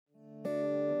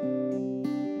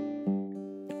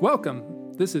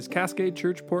Welcome. This is Cascade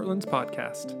Church Portland's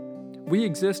podcast. We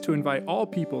exist to invite all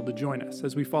people to join us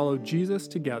as we follow Jesus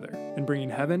together in bringing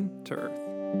heaven to earth.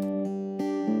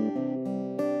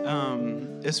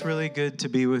 It's really good to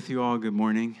be with you all. Good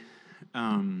morning.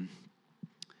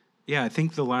 I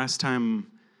think the last time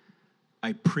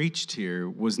I preached here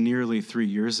was nearly 3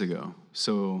 years ago.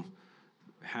 So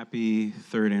happy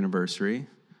third anniversary.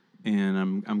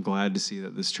 And I'm glad to see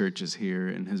that this church is here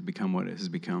and has become what it has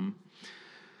become.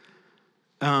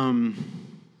 I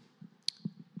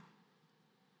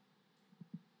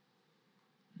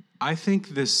think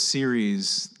this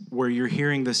series, where you're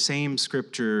hearing the same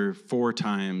scripture 4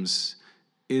 times,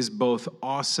 is both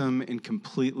awesome and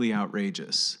completely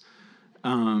outrageous.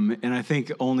 And I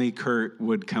think only Kurt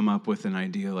would come up with an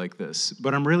idea like this.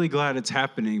 But I'm really glad it's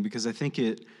happening because I think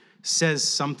it says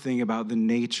something about the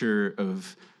nature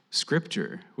of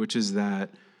Scripture, which is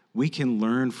that we can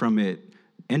learn from it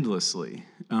endlessly.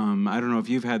 I don't know if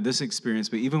you've had this experience,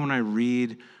 but even when I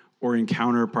read or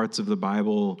encounter parts of the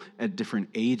Bible at different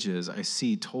ages, I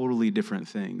see totally different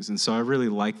things. And so I really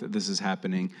like that this is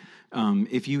happening.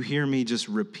 If you hear me just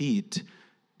repeat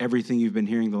everything you've been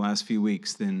hearing the last few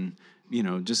weeks, then,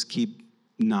 just keep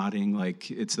nodding like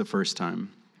it's the first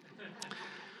time.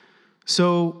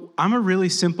 So I'm a really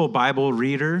simple Bible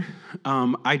reader.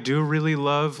 I do really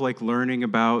love learning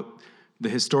about the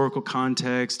historical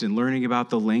context and learning about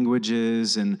the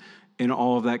languages and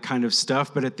all of that kind of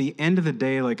stuff. But at the end of the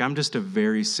day, I'm just a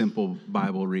very simple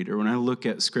Bible reader. When I look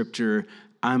at Scripture,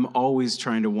 I'm always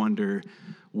trying to wonder,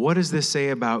 what does this say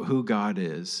about who God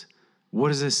is? What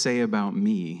does this say about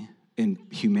me and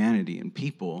humanity and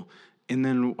people? And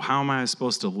then how am I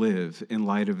supposed to live in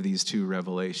light of these 2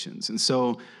 revelations? And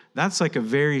so that's a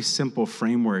very simple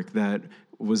framework that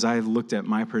was, I looked at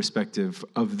my perspective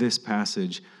of this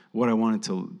passage, what I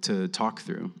wanted to talk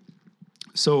through.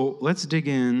 So let's dig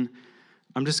in.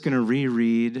 I'm just going to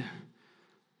reread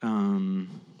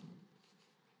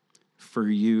for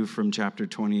you from chapter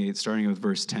 28, starting with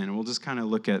verse 10. And we'll just kind of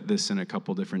look at this in a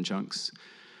couple different chunks.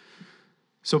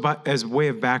 So as way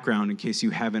of background, in case you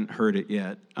haven't heard it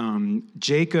yet,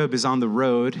 Jacob is on the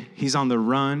road. He's on the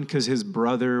run because his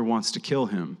brother wants to kill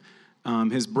him.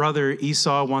 His brother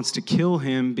Esau wants to kill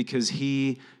him because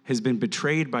he has been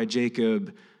betrayed by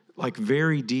Jacob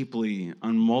very deeply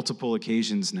on multiple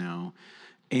occasions now.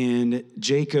 And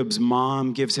Jacob's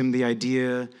mom gives him the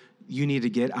idea, you need to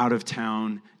get out of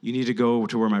town. You need to go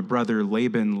to where my brother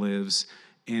Laban lives,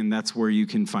 and that's where you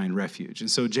can find refuge.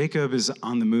 And so Jacob is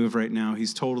on the move right now.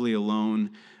 He's totally alone.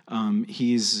 You'll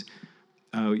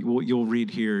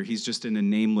read here, he's just in a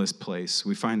nameless place.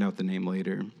 We find out the name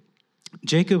later.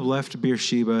 Jacob left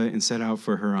Beersheba and set out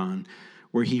for Haran,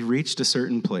 where he reached a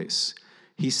certain place.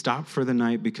 He stopped for the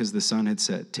night because the sun had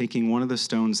set. Taking one of the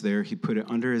stones there, he put it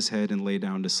under his head and lay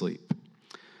down to sleep.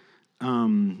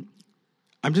 I'm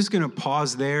just going to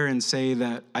pause there and say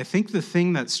that I think the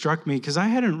thing that struck me, because I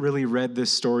hadn't really read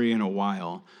this story in a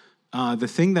while, the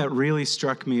thing that really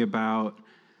struck me about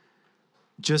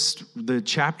just the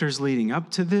chapters leading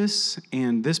up to this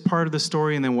and this part of the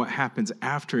story and then what happens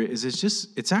after it is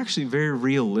it's actually very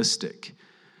realistic.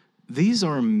 These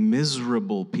are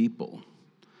miserable people.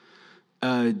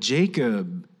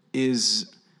 Jacob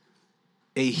is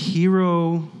a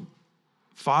hero,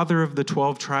 father of the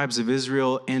 12 tribes of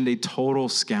Israel, and a total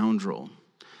scoundrel.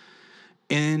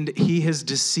 And he has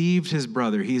deceived his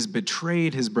brother. He's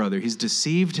betrayed his brother. He's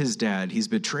deceived his dad. He's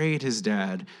betrayed his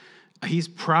dad. He's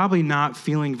probably not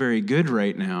feeling very good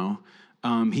right now.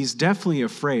 He's definitely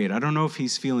afraid. I don't know if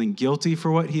he's feeling guilty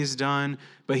for what he's done,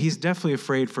 but he's definitely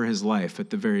afraid for his life at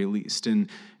the very least. And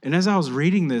as I was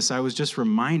reading this, I was just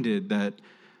reminded that,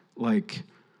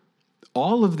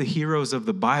 all of the heroes of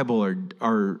the Bible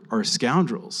are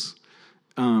scoundrels.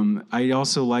 I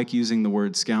also like using the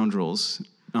word scoundrels,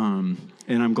 and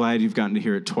I'm glad you've gotten to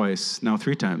hear it twice, now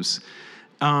 3 times.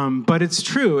 But it's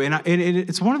true, and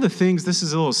it's one of the things, this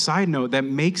is a little side note, that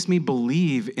makes me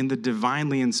believe in the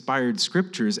divinely inspired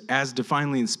scriptures as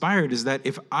divinely inspired, is that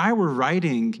if I were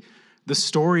writing the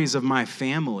stories of my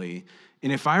family,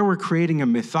 and if I were creating a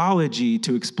mythology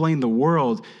to explain the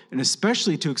world, and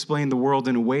especially to explain the world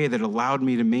in a way that allowed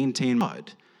me to maintain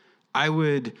God, I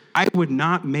would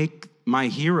not make my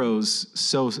heroes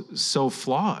so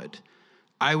flawed.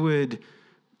 I would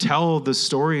tell the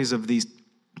stories of these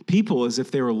people as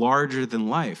if they were larger than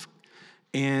life.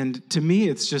 And to me,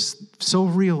 it's just so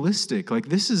realistic.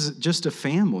 This is just a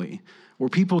family where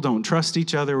people don't trust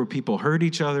each other, where people hurt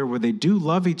each other, where they do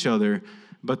love each other,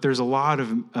 but there's a lot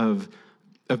of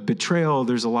betrayal,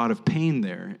 there's a lot of pain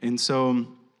there. And so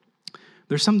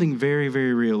there's something very,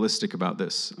 very realistic about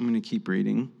this. I'm going to keep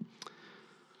reading.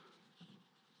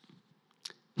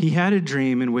 He had a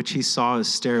dream in which he saw a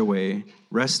stairway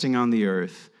resting on the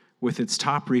earth, with its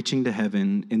top reaching to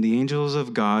heaven, and the angels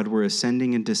of God were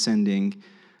ascending and descending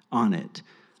on it.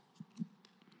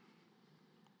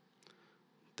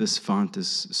 This font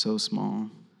is so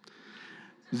small.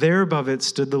 There above it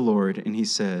stood the Lord, and he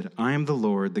said, I am the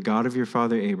Lord, the God of your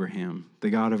father Abraham,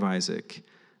 the God of Isaac.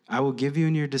 I will give you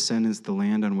and your descendants the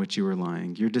land on which you are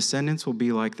lying. Your descendants will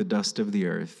be like the dust of the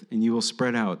earth, and you will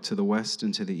spread out to the west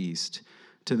and to the east,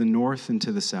 to the north and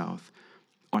to the south.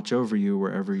 Watch over you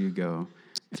wherever you go,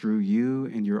 through you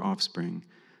and your offspring.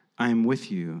 I am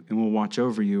with you and will watch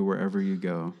over you wherever you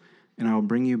go, and I will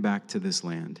bring you back to this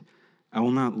land. I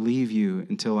will not leave you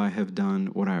until I have done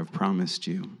what I have promised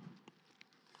you.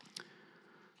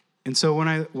 And so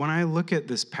when I look at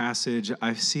this passage,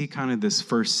 I see kind of this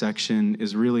first section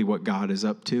is really what God is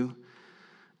up to.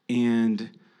 And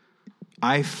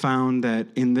I found that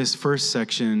in this first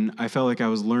section, I felt like I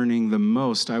was learning the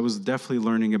most. I was definitely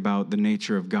learning about the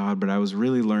nature of God, but I was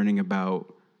really learning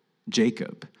about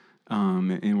Jacob.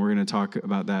 And we're going to talk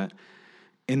about that.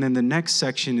 And then the next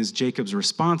section is Jacob's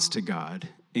response to God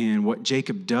and what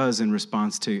Jacob does in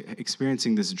response to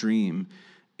experiencing this dream.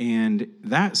 And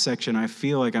that section, I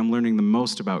feel like I'm learning the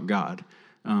most about God.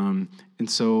 And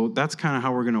so that's kind of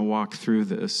how we're going to walk through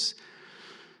this.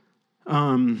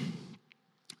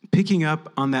 Picking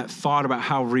up on that thought about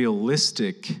how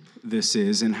realistic this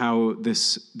is and how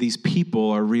these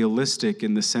people are realistic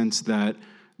in the sense that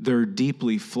they're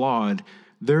deeply flawed,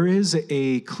 there is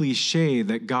a cliche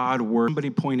that God worked.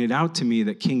 Somebody pointed out to me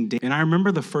that King David, and I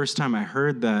remember the first time I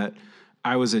heard that,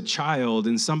 I was a child,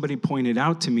 and somebody pointed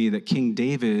out to me that King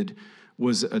David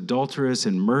was adulterous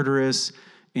and murderous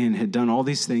and had done all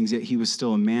these things, yet he was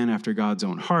still a man after God's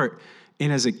own heart.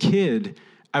 And as a kid,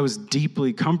 I was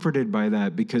deeply comforted by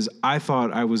that because I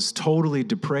thought I was totally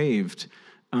depraved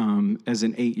as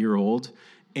an 8-year-old,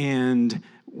 and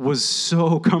was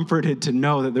so comforted to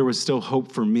know that there was still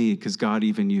hope for me because God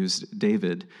even used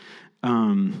David.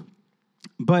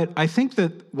 But I think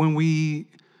that when we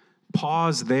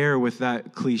pause there with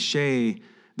that cliche,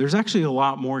 there's actually a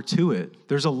lot more to it.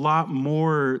 There's a lot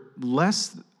more,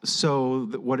 less so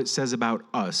what it says about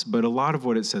us, but a lot of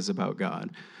what it says about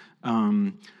God.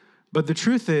 But the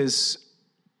truth is,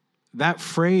 that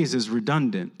phrase is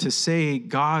redundant. To say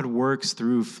God works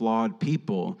through flawed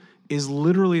people is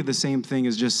literally the same thing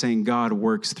as just saying God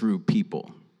works through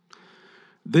people.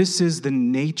 This is the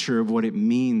nature of what it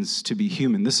means to be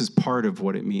human. This is part of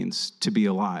what it means to be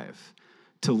alive,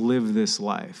 to live this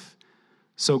life.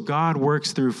 So God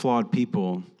works through flawed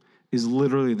people is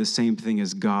literally the same thing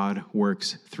as God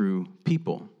works through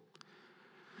people.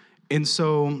 And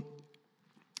so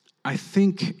I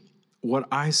think what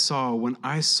I saw when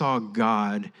I saw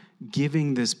God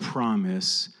giving this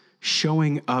promise,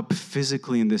 showing up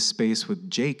physically in this space with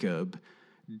Jacob,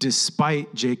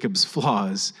 despite Jacob's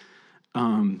flaws,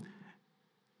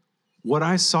 what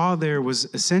I saw there was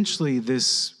essentially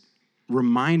this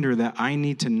reminder that I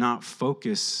need to not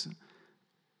focus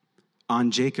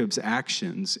on Jacob's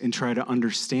actions and try to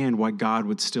understand why God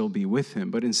would still be with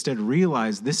him, but instead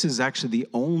realize this is actually the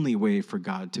only way for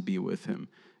God to be with him,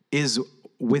 is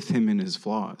with him in his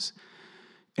flaws.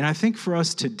 And I think for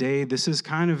us today, this is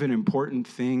kind of an important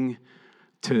thing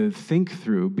to think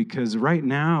through, because right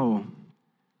now,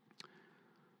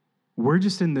 we're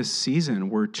just in this season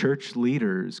where church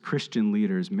leaders, Christian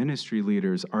leaders, ministry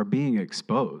leaders are being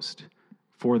exposed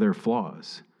for their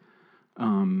flaws.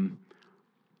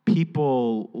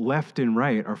 People left and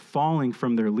right are falling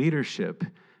from their leadership,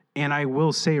 and I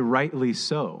will say rightly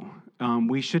so.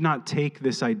 We should not take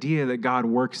this idea that God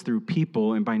works through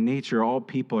people, and by nature all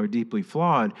people are deeply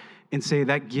flawed, and say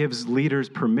that gives leaders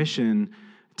permission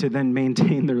to then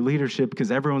maintain their leadership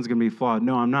because everyone's going to be flawed.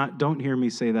 No, I'm not. Don't hear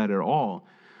me say that at all.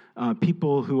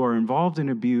 People who are involved in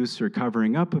abuse or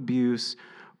covering up abuse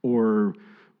or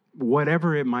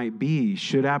whatever it might be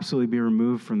should absolutely be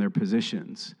removed from their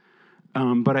positions.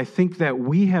 But I think that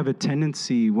we have a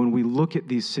tendency when we look at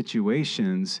these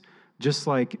situations, just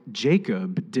like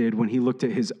Jacob did when he looked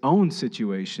at his own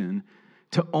situation,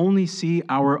 to only see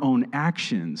our own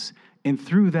actions. And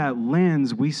through that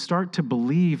lens, we start to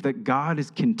believe that God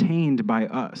is contained by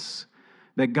us,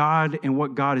 that God and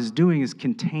what God is doing is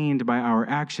contained by our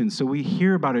actions. So we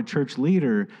hear about a church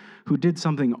leader who did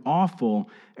something awful,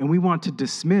 and we want to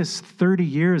dismiss 30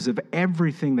 years of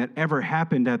everything that ever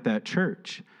happened at that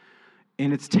church.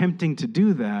 And it's tempting to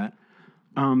do that.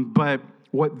 But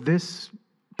what this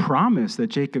promise that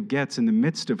Jacob gets in the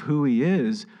midst of who he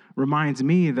is reminds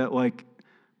me that,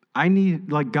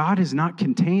 God is not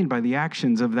contained by the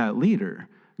actions of that leader.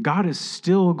 God is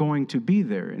still going to be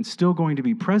there and still going to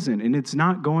be present. And it's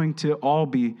not going to all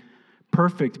be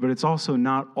perfect, but it's also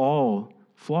not all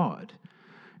flawed.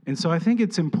 And so I think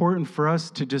it's important for us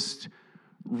to just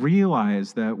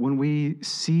realize that when we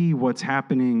see what's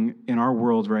happening in our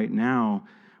world right now,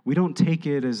 we don't take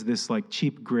it as this like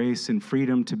cheap grace and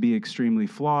freedom to be extremely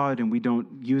flawed, and we don't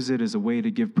use it as a way to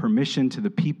give permission to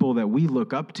the people that we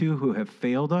look up to who have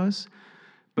failed us,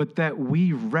 but that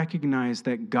we recognize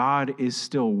that God is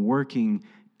still working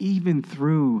even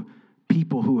through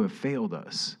people who have failed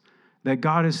us. That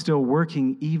God is still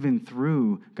working even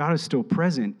through, God is still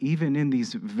present even in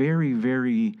these very,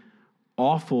 very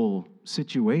awful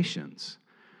situations.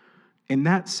 And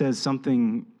that says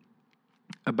something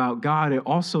about God. It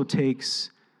also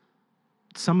takes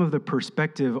some of the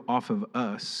perspective off of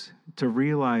us to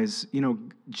realize,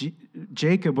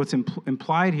 Jacob, what's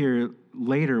implied here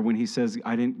later when he says,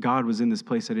 God was in this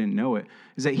place, I didn't know it,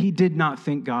 is that he did not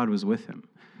think God was with him.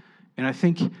 And I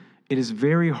think it is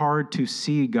very hard to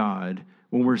see God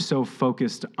when we're so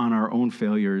focused on our own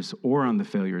failures or on the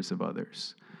failures of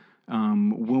others.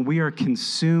 When we are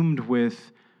consumed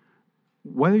with,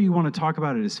 whether you want to talk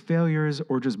about it as failures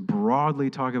or just broadly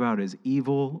talk about it as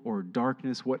evil or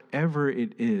darkness, whatever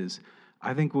it is,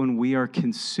 I think when we are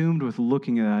consumed with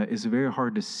looking at that, it's very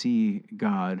hard to see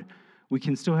God. We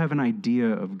can still have an idea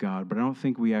of God, but I don't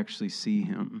think we actually see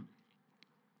him.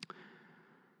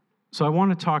 So I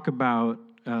want to talk about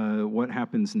what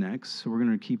happens next. So we're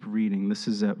going to keep reading. This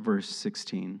is at verse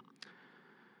 16.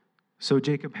 So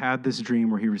Jacob had this dream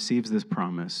where he receives this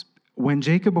promise. When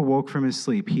Jacob awoke from his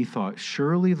sleep, he thought,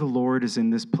 surely the Lord is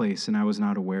in this place, and I was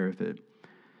not aware of it.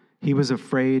 He was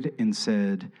afraid and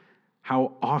said,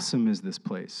 how awesome is this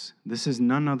place? This is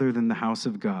none other than the house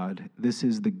of God. This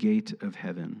is the gate of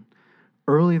heaven.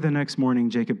 Early the next morning,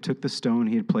 Jacob took the stone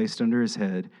he had placed under his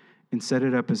head and set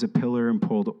it up as a pillar and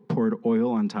poured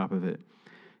oil on top of it.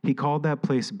 He called that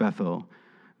place Bethel,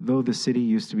 though the city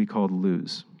used to be called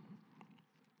Luz.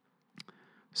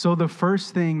 So the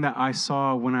first thing that I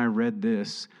saw when I read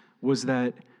this was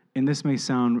that, and this may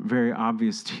sound very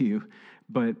obvious to you,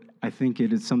 but I think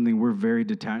it is something we're very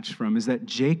detached from, is that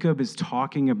Jacob is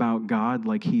talking about God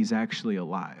like he's actually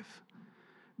alive.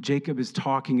 Jacob is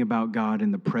talking about God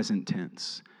in the present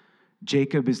tense.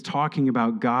 Jacob is talking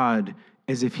about God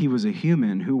as if he was a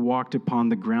human who walked upon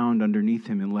the ground underneath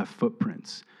him and left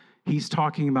footprints. He's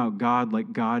talking about God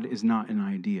like God is not an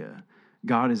idea.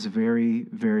 God is very,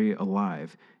 very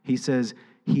alive. He says,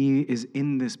 he is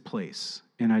in this place,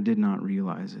 and I did not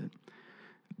realize it.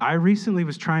 I recently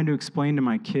was trying to explain to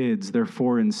my kids, they're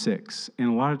 4 and 6, and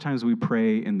a lot of times we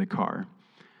pray in the car.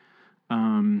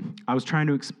 I was trying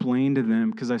to explain to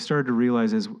them, because I started to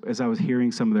realize as I was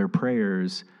hearing some of their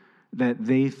prayers, that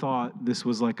they thought this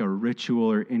was like a ritual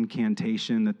or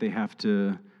incantation that they have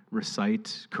to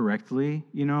recite correctly.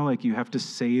 Like you have to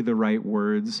say the right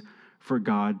words for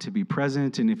God to be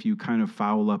present, and if you kind of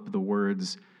foul up the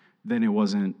words, then it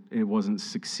wasn't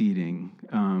succeeding.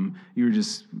 You were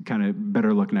just kind of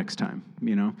better luck next time,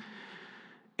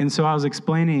 And so I was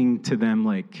explaining to them,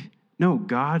 like, no,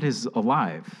 God is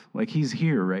alive. Like, he's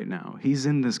here right now. He's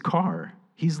in this car.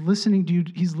 He's listening to you.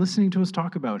 He's listening to us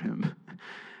talk about him.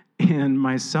 And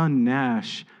my son,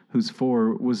 Nash, who's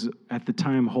 4, was at the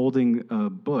time holding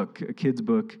a book, a kid's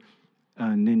book,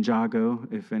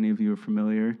 Ninjago, if any of you are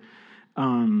familiar.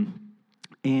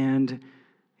 And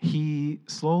he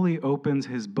slowly opens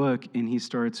his book and he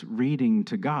starts reading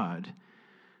to God.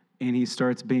 And he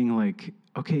starts being like,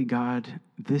 okay, God,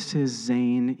 this is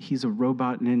Zane. He's a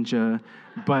robot ninja.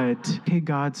 But, hey,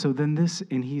 God, so then this,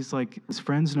 and he's like, his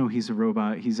friends know he's a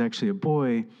robot. He's actually a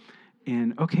boy.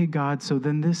 And, okay, God, so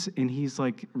then this, and he's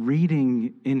like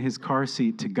reading in his car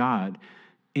seat to God.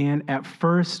 And at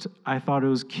first, I thought it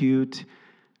was cute.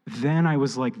 Then I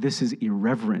was like, this is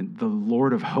irreverent. The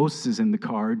Lord of hosts is in the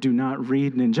car. Do not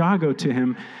read Ninjago to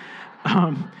him.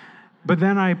 But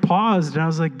then I paused, and I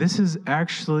was like, this is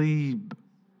actually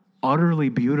utterly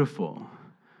beautiful.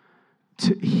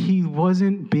 He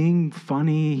wasn't being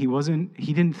funny. He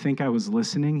didn't think I was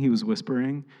listening. He was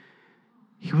whispering.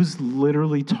 He was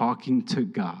literally talking to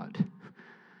God.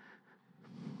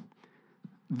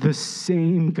 The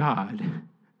same God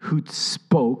who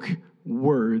spoke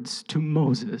words to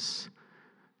Moses,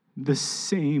 the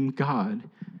same God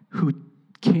who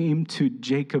came to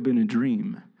Jacob in a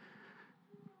dream.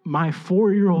 My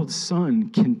 4-year-old son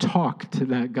can talk to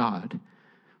that God.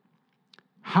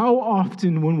 How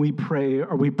often when we pray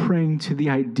are we praying to the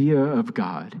idea of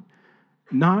God,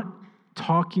 not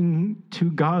talking to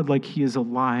God like he is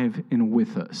alive and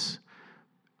with us?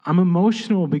 I'm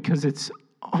emotional because it's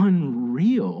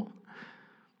unreal.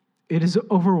 It is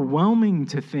overwhelming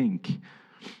to think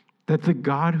that the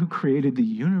God who created the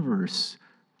universe,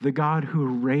 the God who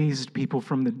raised people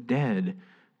from the dead,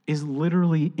 is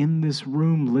literally in this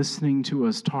room listening to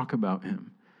us talk about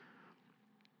him.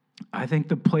 I think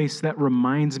the place that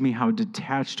reminds me how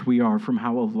detached we are from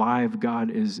how alive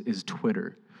God is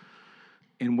Twitter.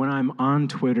 And when I'm on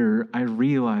Twitter, I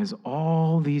realize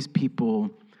all these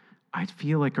people, I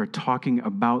feel like, are talking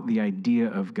about the idea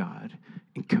of God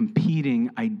and competing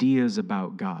ideas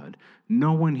about God.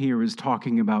 No one here is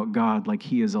talking about God like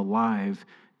he is alive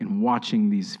and watching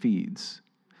these feeds.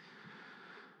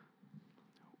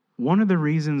 One of the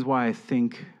reasons why I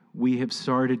think we have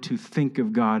started to think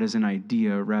of God as an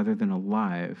idea rather than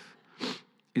alive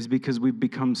is because we've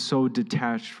become so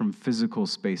detached from physical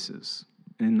spaces.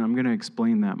 And I'm going to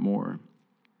explain that more.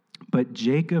 But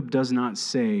Jacob does not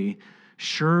say,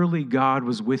 surely God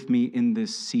was with me in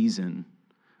this season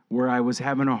where I was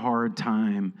having a hard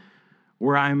time,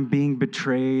 where I'm being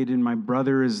betrayed and my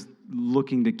brother is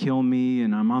looking to kill me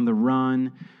and I'm on the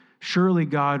run. Surely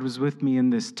God was with me in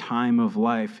this time of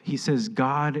life. He says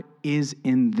God is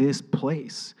in this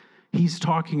place. He's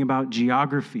talking about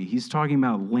geography. He's talking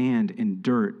about land and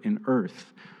dirt and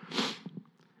earth.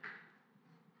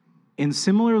 And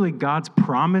similarly, God's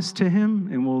promise to him,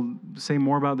 and we'll say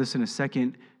more about this in a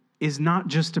second, is not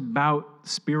just about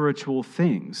spiritual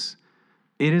things.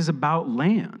 It is about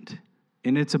land,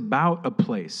 and it's about a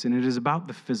place, and it is about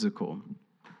the physical.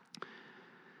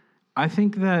 I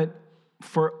think that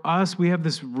for us, we have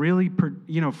this really,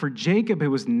 for Jacob, it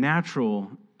was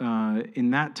natural in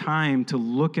that time to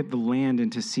look at the land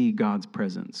and to see God's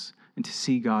presence and to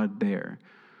see God there.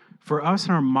 For us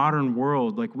in our modern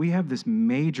world, like, we have this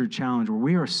major challenge where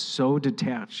we are so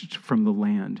detached from the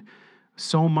land.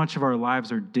 So much of our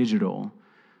lives are digital.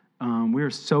 We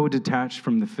are so detached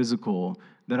from the physical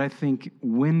that I think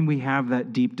when we have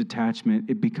that deep detachment,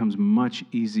 it becomes much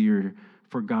easier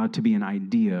for God to be an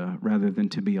idea rather than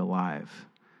to be alive.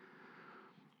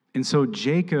 And so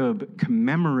Jacob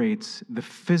commemorates the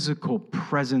physical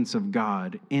presence of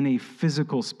God in a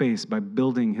physical space by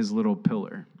building his little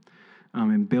pillar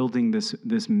and building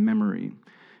this memory.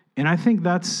 And I think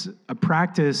that's a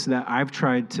practice that I've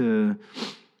tried to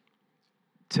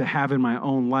have in my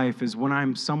own life, is when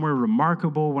I'm somewhere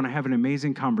remarkable, when I have an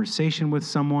amazing conversation with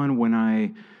someone, when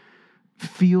I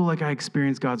feel like I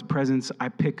experience God's presence, I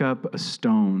pick up a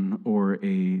stone or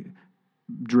a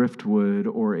driftwood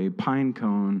or a pine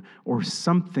cone or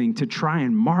something to try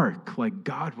and mark like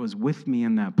God was with me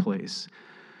in that place.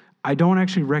 I don't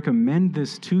actually recommend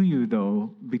this to you, though,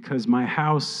 because my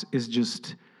house is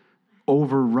just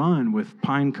overrun with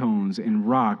pine cones and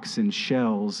rocks and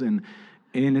shells, and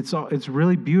it's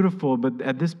really beautiful. But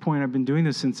at this point, I've been doing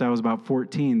this since I was about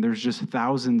 14. There's just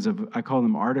thousands of, I call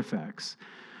them artifacts.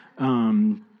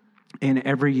 And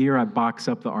every year I box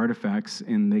up the artifacts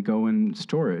and they go in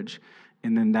storage.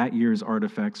 And then that year's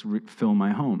artifacts fill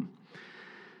my home.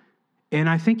 And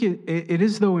I think it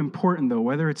is, though, important, though,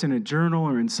 whether it's in a journal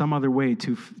or in some other way,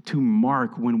 to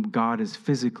mark when God is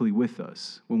physically with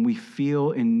us, when we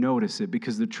feel and notice it.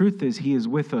 Because the truth is, he is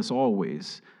with us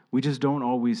always. We just don't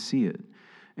always see it.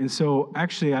 And so,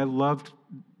 actually, I loved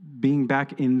being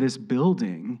back in this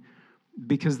building,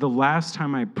 because the last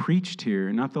time I preached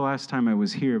here, not the last time I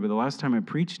was here, but the last time I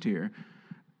preached here,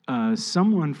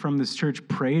 someone from this church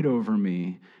prayed over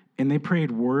me, and they prayed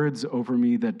words over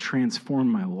me that transformed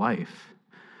my life.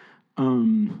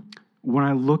 When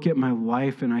I look at my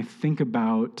life and I think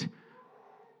about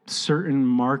certain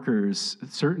markers,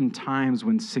 certain times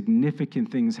when significant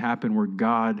things happen where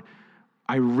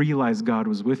I realized God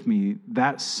was with me,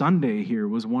 that Sunday here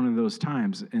was one of those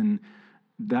times. And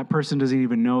that person doesn't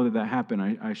even know that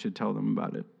happened. I should tell them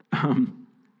about it.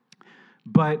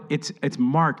 But it's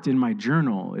marked in my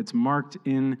journal. It's marked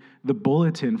in the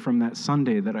bulletin from that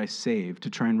Sunday that I saved to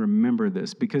try and remember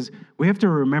this. Because we have to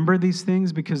remember these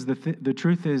things, because the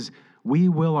truth is, we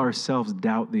will ourselves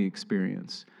doubt the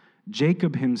experience.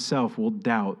 Jacob himself will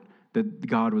doubt that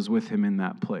God was with him in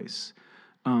that place.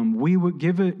 We would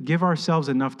give ourselves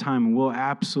enough time, and we'll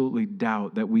absolutely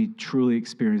doubt that we truly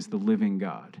experienced the living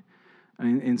God.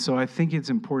 And so I think it's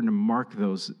important to mark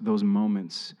those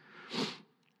moments.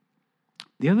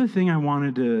 The other thing I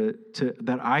wanted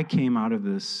that I came out of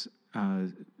this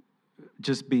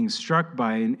just being struck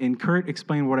by, and Kurt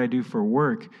explained what I do for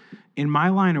work. In my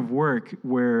line of work,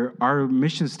 where our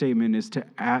mission statement is to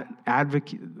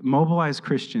mobilize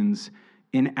Christians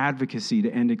in advocacy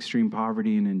to end extreme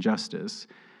poverty and injustice,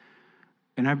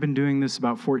 and I've been doing this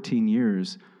about 14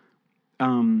 years,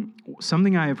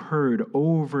 something I have heard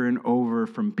over and over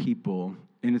from people,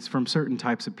 and it's from certain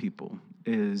types of people,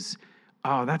 is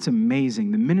oh, that's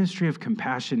amazing. The ministry of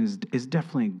compassion is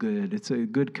definitely good. It's a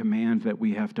good command that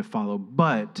we have to follow,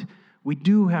 but we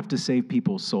do have to save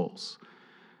people's souls.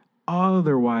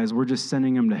 Otherwise, we're just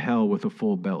sending them to hell with a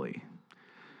full belly.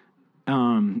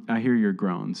 I hear your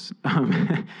groans.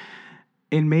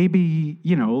 And maybe,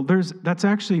 that's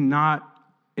actually not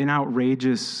an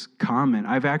outrageous comment.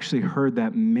 I've actually heard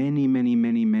that many, many,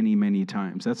 many, many, many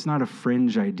times. That's not a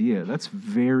fringe idea. That's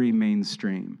very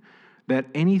mainstream. That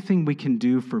anything we can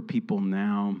do for people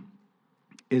now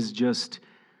is just,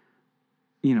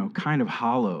 kind of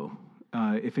hollow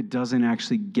if it doesn't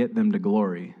actually get them to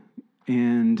glory.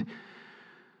 And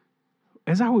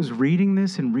as I was reading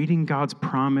this and reading God's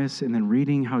promise and then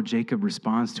reading how Jacob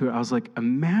responds to it, I was like,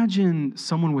 imagine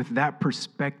someone with that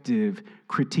perspective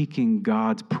critiquing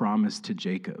God's promise to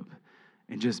Jacob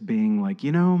and just being like,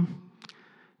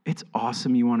 it's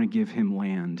awesome you want to give him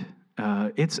land.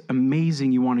 It's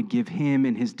amazing you want to give him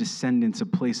and his descendants a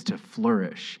place to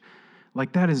flourish.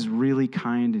 Like, that is really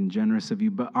kind and generous of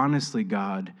you. But honestly,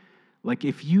 God,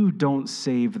 if you don't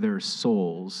save their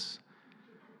souls,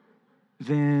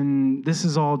 then this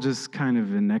is all just kind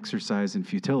of an exercise in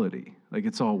futility.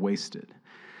 It's all wasted.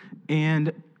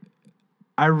 And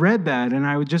I read that and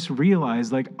I would just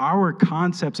realize, our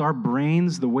concepts, our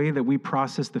brains, the way that we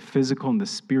process the physical and the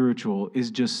spiritual is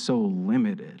just so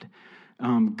limited.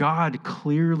 God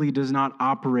clearly does not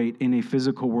operate in a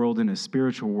physical world and a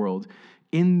spiritual world.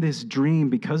 In this dream,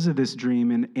 because of this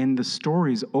dream and in the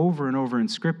stories over and over in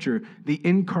Scripture, the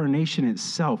incarnation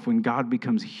itself, when God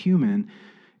becomes human,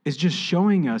 is just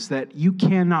showing us that you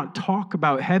cannot talk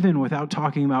about heaven without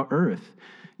talking about earth.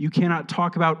 You cannot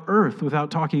talk about earth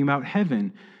without talking about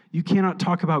heaven. You cannot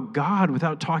talk about God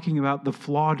without talking about the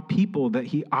flawed people that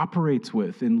he operates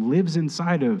with and lives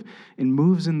inside of and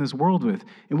moves in this world with.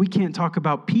 And we can't talk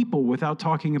about people without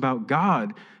talking about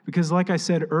God, because like I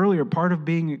said earlier, part of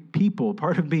being people,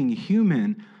 part of being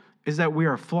human is that we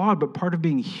are flawed, but part of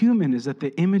being human is that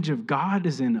the image of God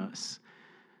is in us.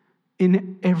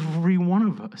 In every one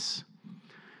of us.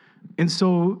 And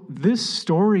so this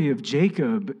story of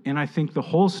Jacob, and I think the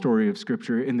whole story of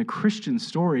Scripture in the Christian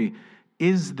story,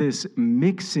 is this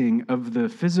mixing of the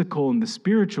physical and the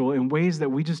spiritual in ways that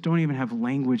we just don't even have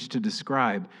language to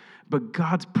describe. But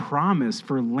God's promise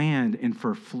for land and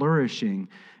for flourishing,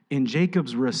 in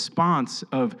Jacob's response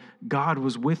of God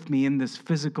was with me in this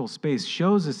physical space,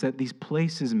 shows us that these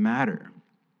places matter.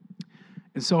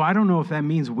 And so I don't know if that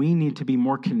means we need to be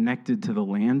more connected to the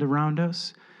land around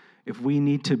us, if we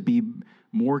need to be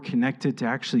more connected to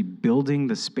actually building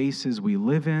the spaces we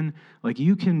live in.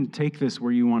 You can take this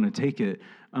where you want to take it.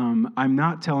 I'm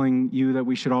not telling you that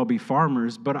we should all be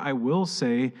farmers, but I will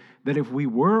say that if we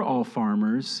were all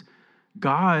farmers,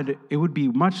 it would be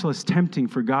much less tempting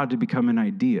for God to become an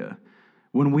idea.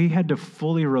 When we had to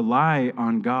fully rely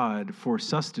on God for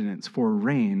sustenance, for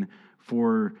rain,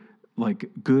 for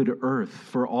good earth,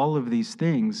 for all of these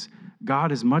things,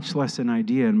 God is much less an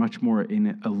idea and much more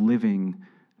in a living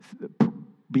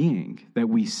being that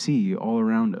we see all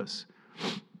around us.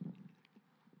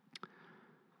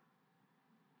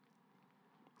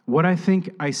 What I think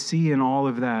I see in all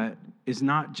of that is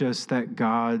not just that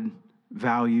God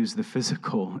values the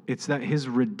physical, it's that his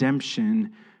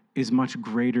redemption is much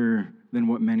greater than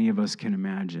what many of us can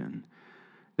imagine.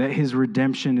 That his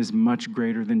redemption is much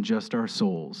greater than just our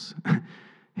souls.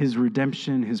 His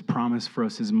redemption, his promise for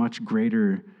us is much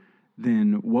greater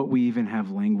than what we even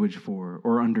have language for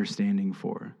or understanding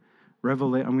for. I'm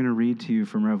going to read to you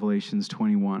from Revelations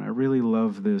 21. I really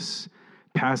love this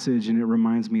passage, and it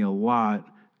reminds me a lot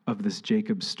of this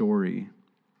Jacob story.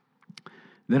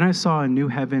 Then I saw a new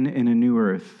heaven and a new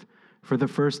earth, for the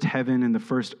first heaven and the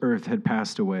first earth had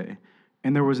passed away,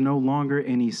 and there was no longer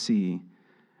any sea.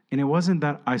 And it wasn't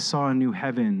that I saw a new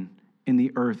heaven and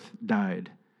the earth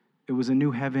died. It was a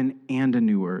new heaven and a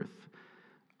new earth.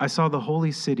 I saw the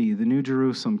holy city, the new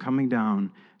Jerusalem, coming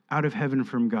down out of heaven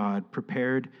from God,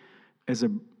 prepared as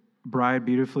a bride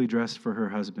beautifully dressed for her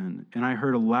husband. And I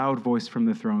heard a loud voice from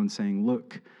the throne saying,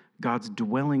 "Look, God's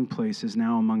dwelling place is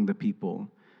now among the people.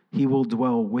 He will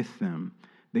dwell with them.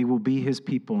 They will be his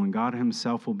people, and God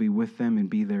himself will be with them and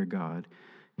be their God.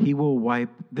 He will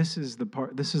wipe," this is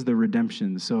the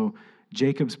redemption. So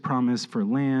Jacob's promise for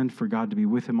land, for God to be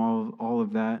with him, all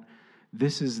of that.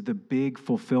 This is the big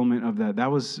fulfillment of that. That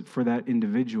was for that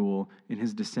individual and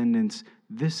his descendants.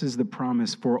 This is the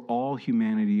promise for all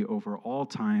humanity over all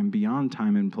time, beyond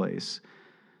time and place.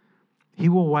 He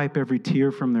will wipe every tear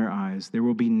from their eyes. There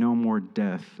will be no more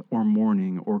death or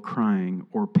mourning or crying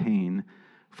or pain,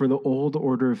 for the old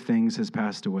order of things has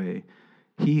passed away.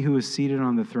 He who is seated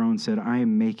on the throne said, "I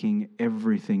am making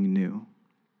everything new."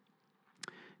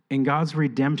 And God's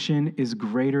redemption is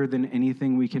greater than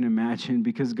anything we can imagine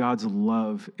because God's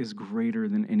love is greater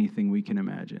than anything we can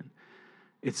imagine.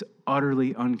 It's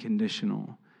utterly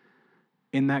unconditional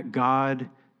in that God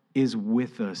is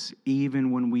with us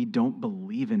even when we don't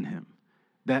believe in him,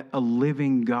 that a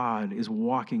living God is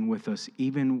walking with us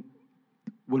even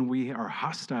when we are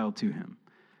hostile to him.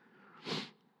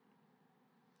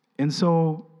 And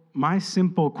so my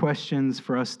simple questions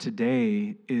for us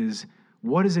today is,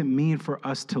 what does it mean for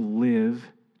us to live,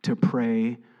 to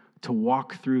pray, to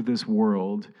walk through this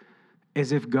world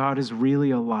as if God is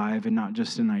really alive and not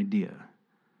just an idea?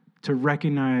 To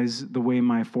recognize the way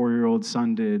my 4-year-old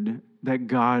son did, that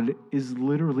God is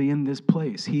literally in this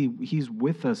place. He's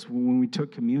with us when we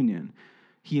took communion.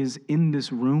 He is in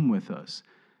this room with us.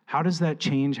 How does that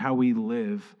change how we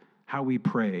live, how we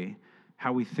pray,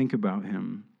 how we think about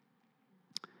him?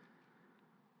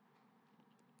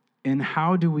 And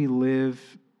how do we live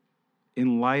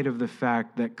in light of the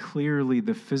fact that clearly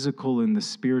the physical and the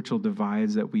spiritual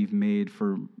divides that we've made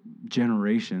for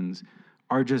generations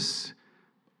are just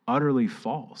utterly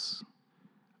false?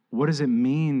 What does it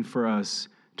mean for us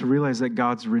to realize that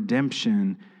God's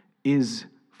redemption is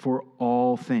for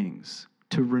all things,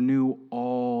 to renew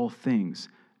all things,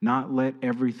 not let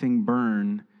everything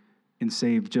burn and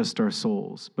save just our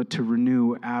souls, but to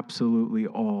renew absolutely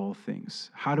all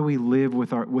things? How do we live with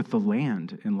the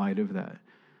land in light of that?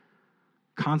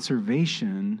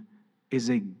 Conservation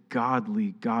is a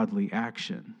godly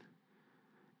action.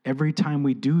 Every time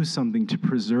we do something to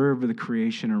preserve the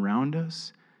creation around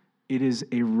us, it is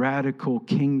a radical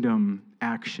kingdom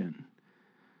action.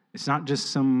 It's not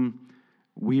just some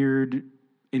weird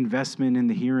investment in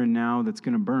the here and now that's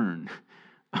going to burn.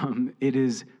 It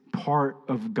is part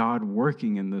of God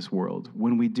working in this world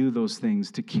when we do those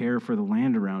things to care for the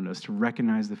land around us, to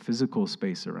recognize the physical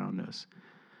space around us.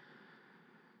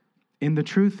 And the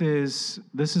truth is,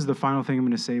 this is the final thing I'm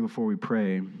going to say before we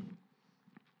pray.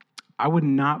 I would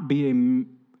not be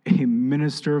a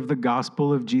minister of the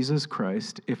gospel of Jesus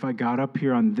Christ if I got up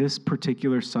here on this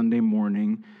particular Sunday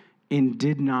morning and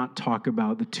did not talk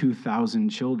about the 2,000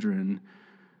 children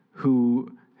who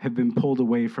have been pulled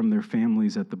away from their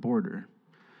families at the border.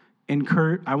 And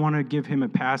Kurt, I want to give him a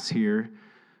pass here.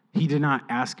 He did not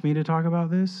ask me to talk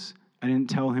about this. I didn't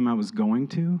tell him I was going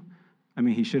to. I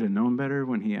mean, he should have known better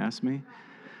when he asked me.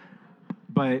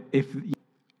 But if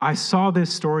I saw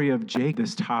this story of Jake,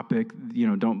 this topic,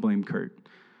 don't blame Kurt.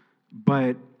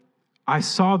 But I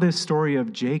saw this story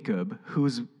of Jacob,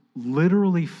 who's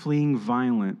literally fleeing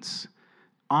violence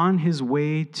on his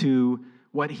way to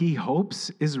what he hopes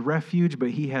is refuge, but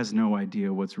he has no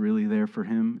idea what's really there for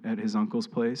him at his uncle's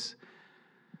place.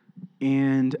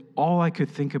 And all I could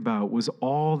think about was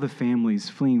all the families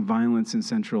fleeing violence in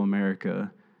Central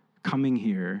America, coming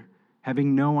here,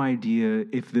 having no idea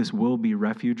if this will be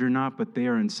refuge or not, but they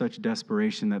are in such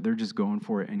desperation that they're just going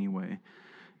for it anyway.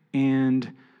 And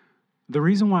the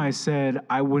reason why I said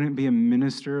I wouldn't be a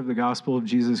minister of the gospel of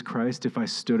Jesus Christ if I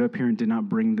stood up here and did not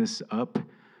bring this up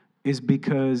is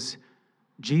because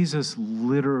Jesus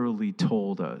literally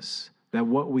told us that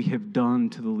what we have done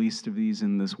to the least of these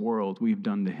in this world, we've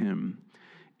done to him.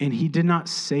 And he did not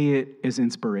say it as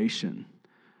inspiration.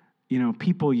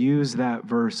 People use that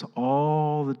verse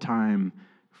all the time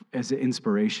as an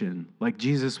inspiration, like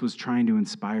Jesus was trying to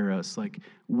inspire us. Like,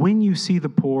 when you see the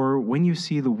poor, when you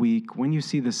see the weak, when you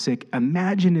see the sick,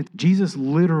 imagine it. Jesus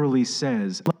literally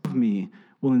says, love me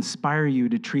will inspire you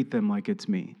to treat them like it's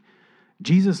me.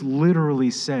 Jesus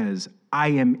literally says, I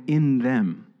am in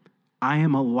them. I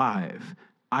am alive.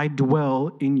 I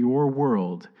dwell in your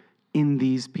world, in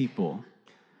these people.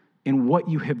 And what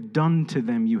you have done to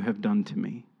them, you have done to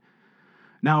me.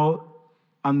 Now,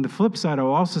 on the flip side, I'll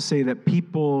also say that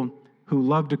people who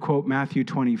love to quote Matthew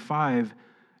 25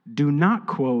 do not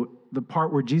quote the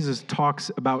part where Jesus talks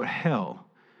about hell.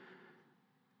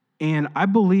 And I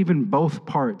believe in both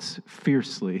parts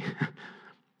fiercely.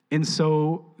 And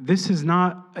so it's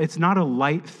not a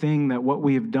light thing that what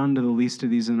we have done to the least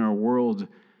of these in our world,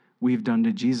 we've done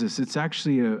to Jesus. It's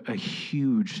actually a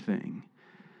huge thing.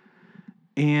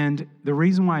 And the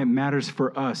reason why it matters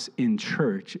for us in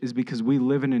church is because we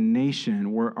live in a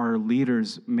nation where our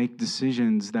leaders make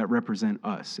decisions that represent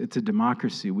us. It's a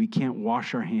democracy. We can't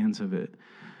wash our hands of it.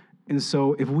 And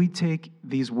so if we take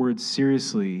these words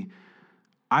seriously,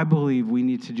 I believe we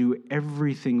need to do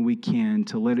everything we can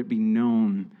to let it be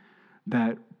known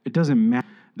that it doesn't matter.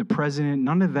 The president,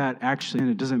 none of that actually,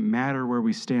 it doesn't matter where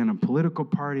we stand on political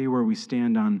party, where we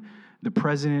stand on the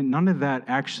president, none of that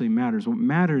actually matters. What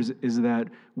matters is that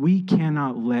we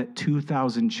cannot let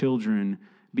 2,000 children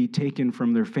be taken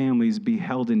from their families, be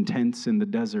held in tents in the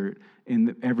desert,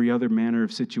 in every other manner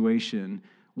of situation,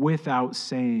 without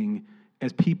saying,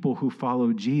 as people who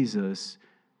follow Jesus,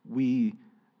 we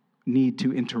need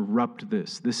to interrupt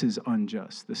this. This is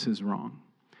unjust. This is wrong.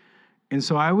 And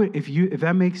so I would, if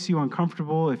that makes you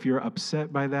uncomfortable, if you're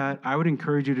upset by that, I would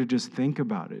encourage you to just think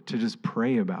about it, to just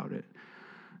pray about it.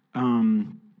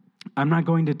 I'm not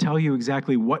going to tell you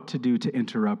exactly what to do to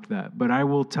interrupt that, but I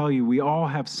will tell you we all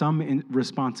have some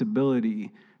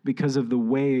responsibility because of the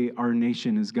way our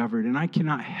nation is governed. And I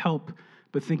cannot help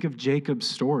but think of Jacob's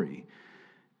story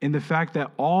and the fact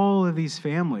that all of these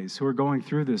families who are going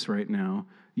through this right now,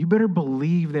 you better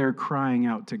believe they're crying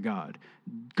out to God.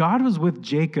 God was with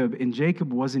Jacob, and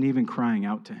Jacob wasn't even crying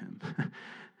out to him.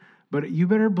 But you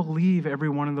better believe every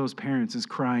one of those parents is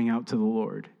crying out to the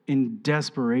Lord in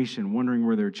desperation, wondering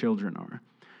where their children are.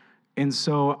 And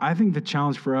so I think the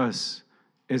challenge for us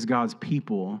as God's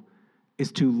people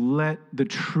is to let the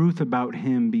truth about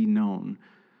him be known,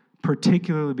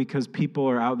 particularly because people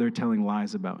are out there telling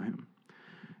lies about him.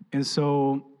 And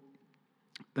so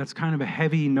that's kind of a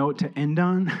heavy note to end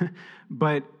on,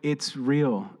 but it's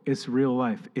real. It's real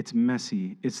life. It's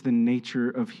messy. It's the nature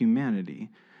of humanity.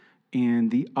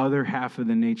 And the other half of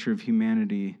the nature of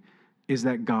humanity is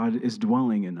that God is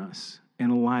dwelling in us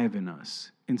and alive in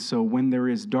us. And so when there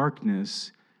is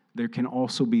darkness, there can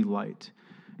also be light.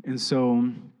 And so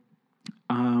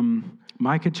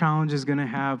Micah Challenge is going to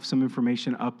have some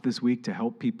information up this week to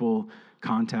help people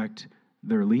contact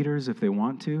their leaders if they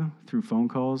want to through phone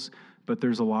calls. But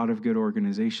there's a lot of good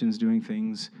organizations doing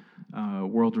things.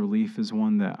 World Relief is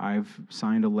one that I've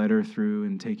signed a letter through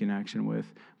and taken action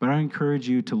with. But I encourage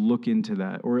you to look into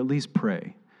that, or at least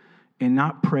pray. And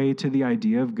not pray to the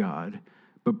idea of God,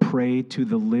 but pray to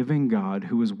the living God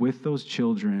who is with those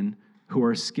children who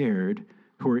are scared,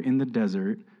 who are in the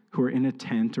desert, who are in a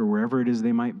tent or wherever it is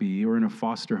they might be, or in a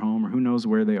foster home, or who knows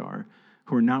where they are,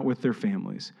 who are not with their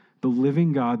families. The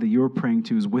living God that you're praying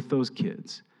to is with those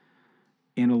kids,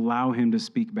 and allow him to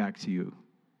speak back to you.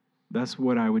 That's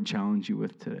what I would challenge you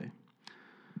with today.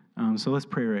 So let's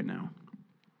pray right now.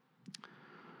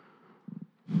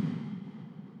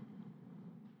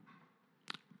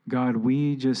 God,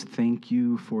 we just thank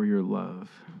you for your love.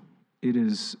 It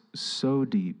is so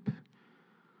deep.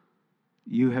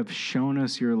 You have shown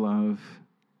us your love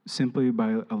simply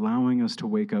by allowing us to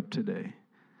wake up today.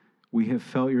 We have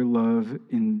felt your love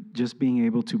in just being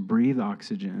able to breathe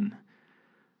oxygen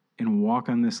and walk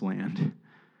on this land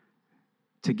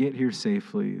to get here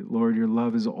safely. Lord, your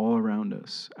love is all around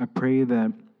us. I pray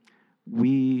that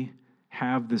we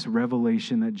have this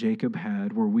revelation that Jacob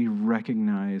had where we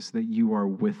recognize that you are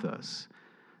with us.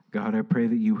 God, I pray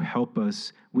that you help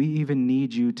us. We even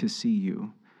need you to see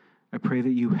you. I pray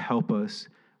that you help us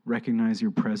recognize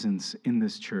your presence in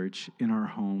this church, in our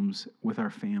homes, with our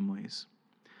families.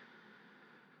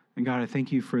 And God, I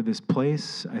thank you for this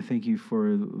place. I thank you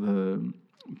for the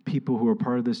people who are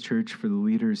part of this church, for the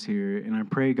leaders here. And I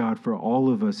pray, God, for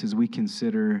all of us as we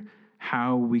consider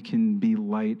how we can be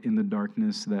light in the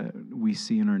darkness that we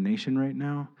see in our nation right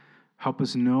now. Help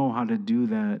us know how to do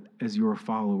that as your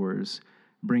followers,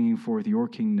 bringing forth your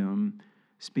kingdom,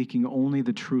 speaking only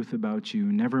the truth about you,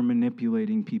 never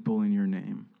manipulating people in your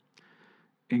name.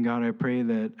 And God, I pray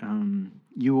that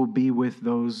you will be with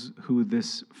those who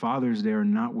this Father's Day are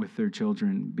not with their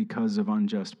children because of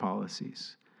unjust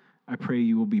policies. I pray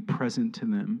you will be present to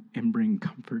them and bring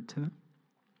comfort to them.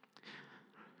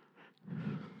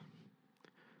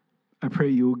 I pray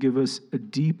you will give us a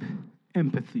deep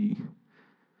empathy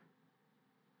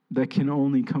that can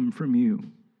only come from you.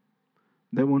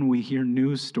 That when we hear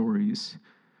news stories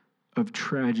of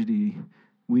tragedy,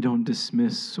 we don't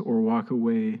dismiss or walk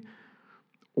away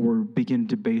or begin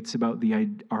debates about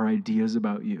our ideas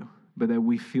about you, but that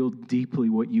we feel deeply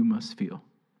what you must feel.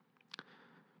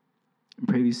 I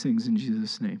pray these things in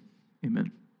Jesus' name.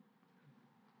 Amen.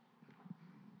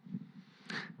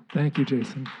 Thank you,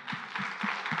 Jason.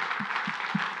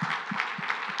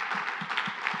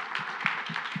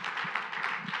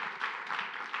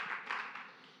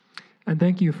 And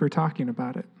thank you for talking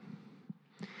about it.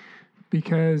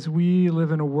 Because we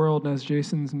live in a world, and as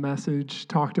Jason's message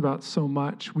talked about so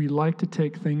much, we like to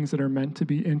take things that are meant to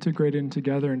be integrated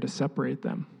together and to separate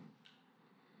them.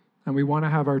 And we want to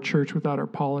have our church without our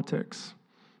politics.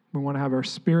 We want to have our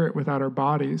spirit without our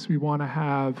bodies. We want to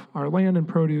have our land and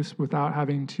produce without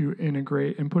having to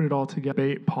integrate and put it all together.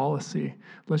 Debate policy.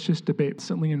 Let's just debate,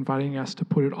 constantly inviting us to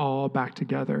put it all back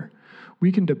together.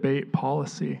 We can debate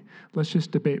policy. Let's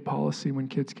just debate policy when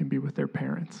kids can be with their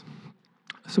parents.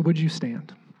 So would you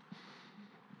stand?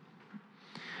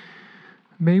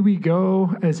 May we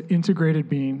go as integrated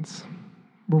beings,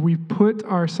 where we put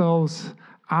ourselves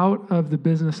out of the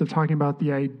business of talking about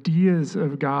the ideas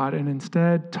of God and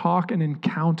instead talk and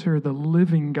encounter the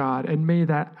living God. And may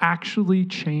that actually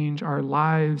change our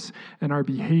lives and our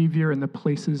behavior and the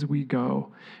places we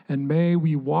go. And may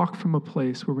we walk from a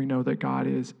place where we know that God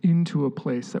is into a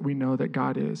place that we know that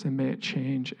God is. And may it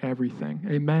change everything.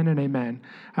 Amen and amen.